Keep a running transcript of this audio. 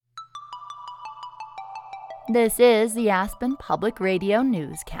This is the Aspen Public Radio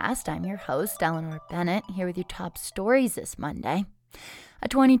newscast. I'm your host, Eleanor Bennett, here with your top stories this Monday. A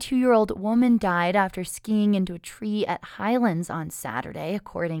 22-year-old woman died after skiing into a tree at Highlands on Saturday,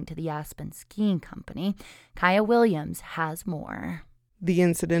 according to the Aspen Skiing Company. Kaya Williams has more. The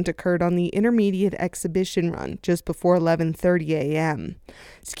incident occurred on the intermediate exhibition run just before 11:30 a.m.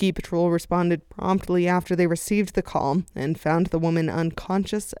 Ski Patrol responded promptly after they received the call and found the woman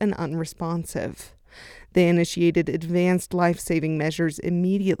unconscious and unresponsive. They initiated advanced life-saving measures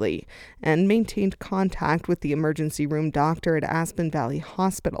immediately and maintained contact with the emergency room doctor at Aspen Valley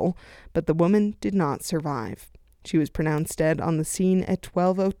Hospital, but the woman did not survive. She was pronounced dead on the scene at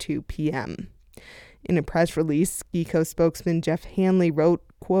 12:02 p.m. In a press release, SkiCo spokesman Jeff Hanley wrote,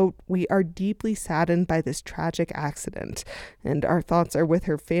 quote, "We are deeply saddened by this tragic accident, and our thoughts are with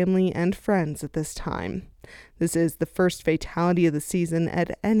her family and friends at this time. This is the first fatality of the season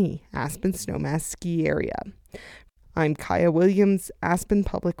at any Aspen Snowmass ski area." I'm Kaya Williams, Aspen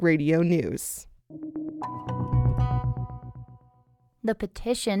Public Radio News. The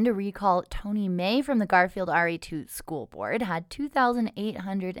petition to recall Tony May from the Garfield RE2 School Board had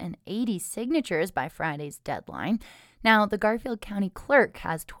 2,880 signatures by Friday's deadline. Now, the Garfield County Clerk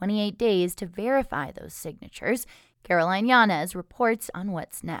has 28 days to verify those signatures. Caroline Yanez reports on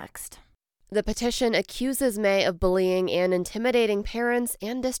what's next. The petition accuses May of bullying and intimidating parents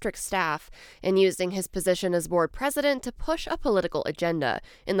and district staff and using his position as board president to push a political agenda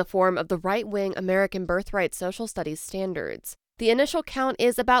in the form of the right-wing American Birthright Social Studies standards. The initial count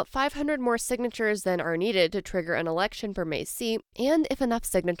is about 500 more signatures than are needed to trigger an election for May's seat, and if enough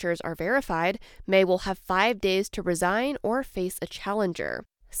signatures are verified, May will have 5 days to resign or face a challenger.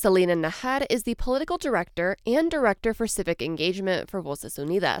 Selena Nahar is the political director and director for civic engagement for Voces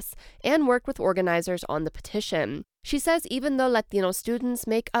Unidas and worked with organizers on the petition. She says even though Latino students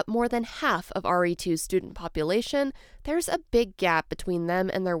make up more than half of RE2's student population, there's a big gap between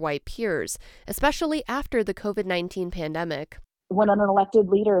them and their white peers, especially after the COVID-19 pandemic. When an elected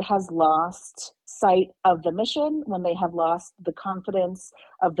leader has lost sight of the mission, when they have lost the confidence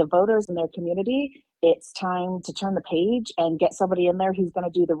of the voters in their community, it's time to turn the page and get somebody in there who's going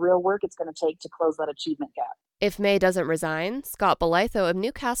to do the real work it's going to take to close that achievement gap. If May doesn't resign, Scott Belaytho of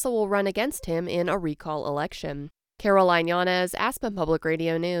Newcastle will run against him in a recall election. Caroline Yanez, Aspen Public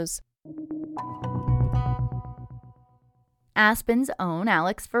Radio News. Aspen's own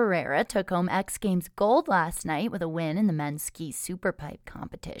Alex Ferreira took home X Games gold last night with a win in the men's ski superpipe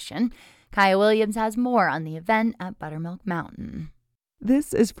competition. Kaya Williams has more on the event at Buttermilk Mountain.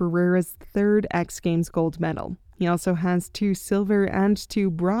 This is Ferreira's third X Games gold medal. He also has 2 silver and 2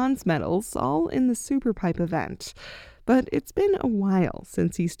 bronze medals, all in the superpipe event. But it's been a while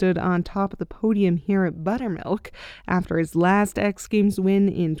since he stood on top of the podium here at Buttermilk. After his last X Games win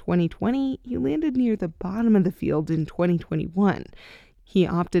in 2020, he landed near the bottom of the field in 2021. He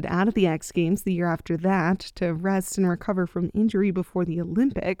opted out of the X Games the year after that to rest and recover from injury before the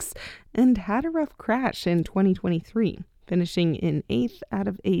Olympics, and had a rough crash in 2023. Finishing in 8th out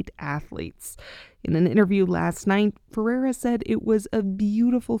of 8 athletes. In an interview last night, Ferreira said it was a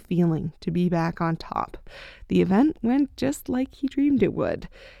beautiful feeling to be back on top. The event went just like he dreamed it would.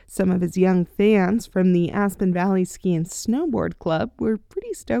 Some of his young fans from the Aspen Valley Ski and Snowboard Club were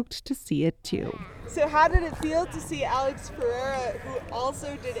pretty stoked to see it too. So how did it feel to see Alex Ferreira, who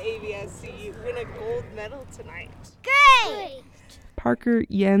also did AVSC, win a gold medal tonight? Great! Parker,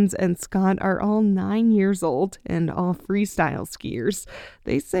 Jens, and Scott are all 9 years old and all freestyle skiers.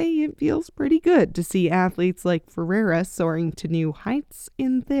 They say it feels pretty good to see athletes like Ferreira soaring to new heights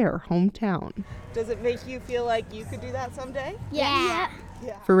in their hometown. Does it make you feel like you could do that someday? Yeah.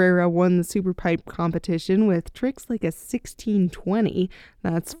 Ferreira won the superpipe competition with tricks like a 1620.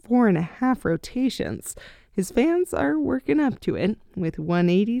 That's 4.5 rotations. His fans are working up to it with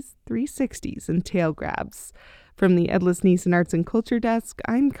 180s, 360s, and tail grabs. From the Edlis Neeson Arts and Culture Desk,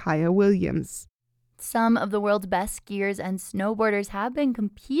 I'm Kaya Williams. Some of the world's best skiers and snowboarders have been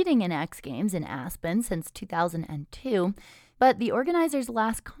competing in X Games in Aspen since 2002, but the organizers'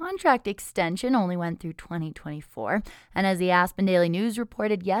 last contract extension only went through 2024, and as the Aspen Daily News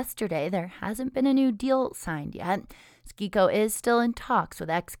reported yesterday, there hasn't been a new deal signed yet. SkiCo is still in talks with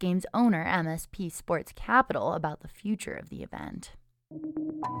X Games owner MSP Sports Capital about the future of the event.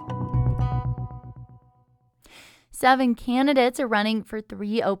 7 candidates are running for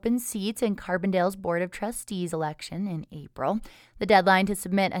 3 open seats in Carbondale's Board of Trustees election in April. The deadline to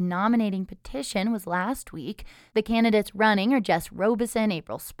submit a nominating petition was last week. The candidates running are Jess Robeson,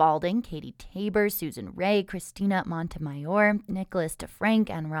 April Spalding, Katie Tabor, Susan Ray, Christina Montemayor, Nicholas DeFrank,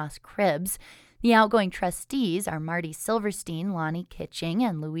 and Ross Cribbs. The outgoing trustees are Marty Silverstein, Lonnie Kitching,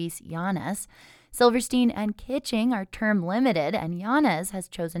 and Luis Llanes. Silverstein and Kitching are term limited, and Yanez has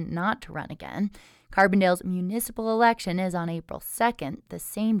chosen not to run again. Carbondale's municipal election is on April 2nd, the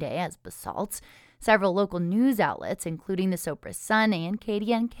same day as Basalt's. Several local news outlets, including the Sopris Sun and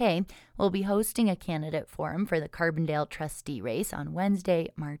KDNK, will be hosting a candidate forum for the Carbondale trustee race on Wednesday,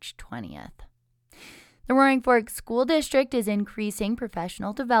 March 20th. The Roaring Fork School District is increasing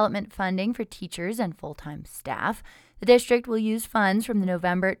professional development funding for teachers and full-time staff. The district will use funds from the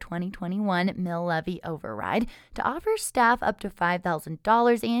November 2021 mill levy override to offer staff up to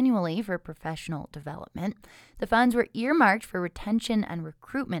 $5,000 annually for professional development. The funds were earmarked for retention and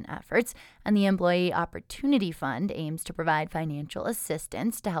recruitment efforts, and the Employee Opportunity Fund aims to provide financial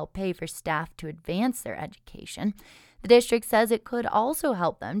assistance to help pay for staff to advance their education. The district says it could also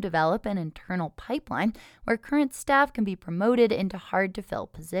help them develop an internal pipeline where current staff can be promoted into hard-to-fill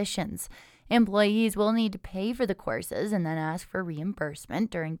positions. Employees will need to pay for the courses and then ask for reimbursement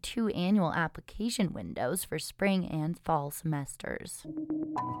during 2 annual application windows for spring and fall semesters.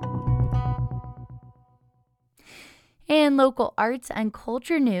 In local arts and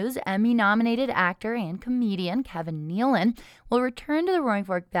culture news, Emmy-nominated actor and comedian Kevin Nealon will return to the Roaring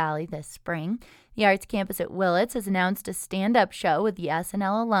Fork Valley this spring. The arts campus at Willits has announced a stand-up show with the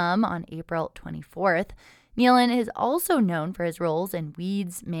SNL alum on April 24th. Nealon is also known for his roles in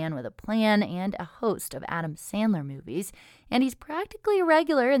Weeds, Man with a Plan, and a host of Adam Sandler movies, and he's practically a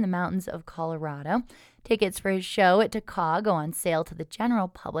regular in the mountains of Colorado. Tickets for his show at Takaw go on sale to the general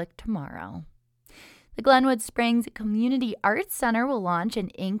public tomorrow. The Glenwood Springs Community Arts Center will launch an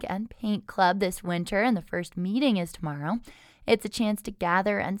ink and paint club this winter, and the first meeting is tomorrow. It's a chance to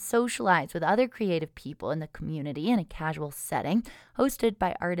gather and socialize with other creative people in the community in a casual setting, hosted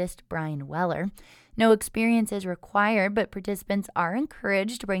by artist Brian Weller. No experience is required, but participants are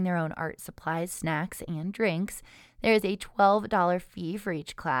encouraged to bring their own art supplies, snacks, and drinks. There is a $12 fee for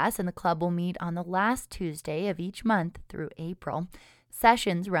each class, and the club will meet on the last Tuesday of each month through April.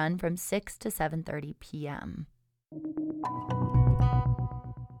 Sessions run from 6 to 7:30 p.m.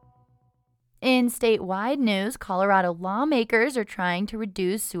 In statewide news, Colorado lawmakers are trying to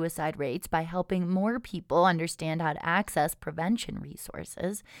reduce suicide rates by helping more people understand how to access prevention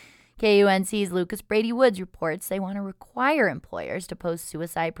resources. KUNC's Lucas Brady Woods reports they want to require employers to post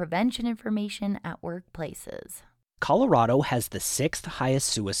suicide prevention information at workplaces. Colorado has the 6th highest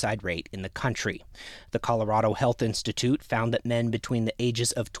suicide rate in the country. The Colorado Health Institute found that men between the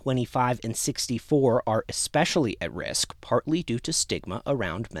ages of 25 and 64 are especially at risk, partly due to stigma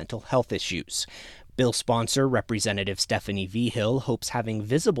around mental health issues. Bill sponsor Representative Stephanie Vigil hopes having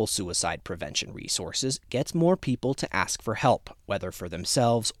visible suicide prevention resources gets more people to ask for help, whether for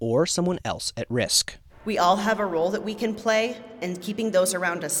themselves or someone else at risk. We all have a role that we can play in keeping those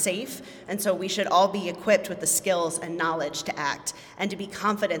around us safe, and so we should all be equipped with the skills and knowledge to act and to be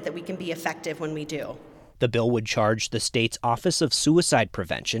confident that we can be effective when we do. The bill would charge the state's Office of Suicide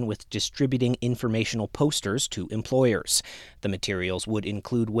Prevention with distributing informational posters to employers. The materials would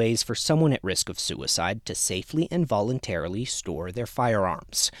include ways for someone at risk of suicide to safely and voluntarily store their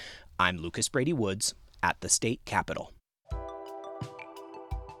firearms. I'm Lucas Brady Woods at the state capitol.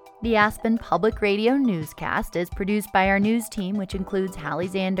 The Aspen Public Radio newscast is produced by our news team, which includes Hallie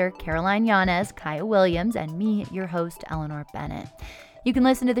Zander, Caroline Yanez, Kaya Williams, and me, your host, Eleanor Bennett. You can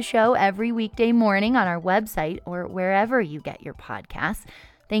listen to the show every weekday morning on our website or wherever you get your podcasts.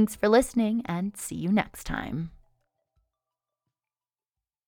 Thanks for listening, and see you next time.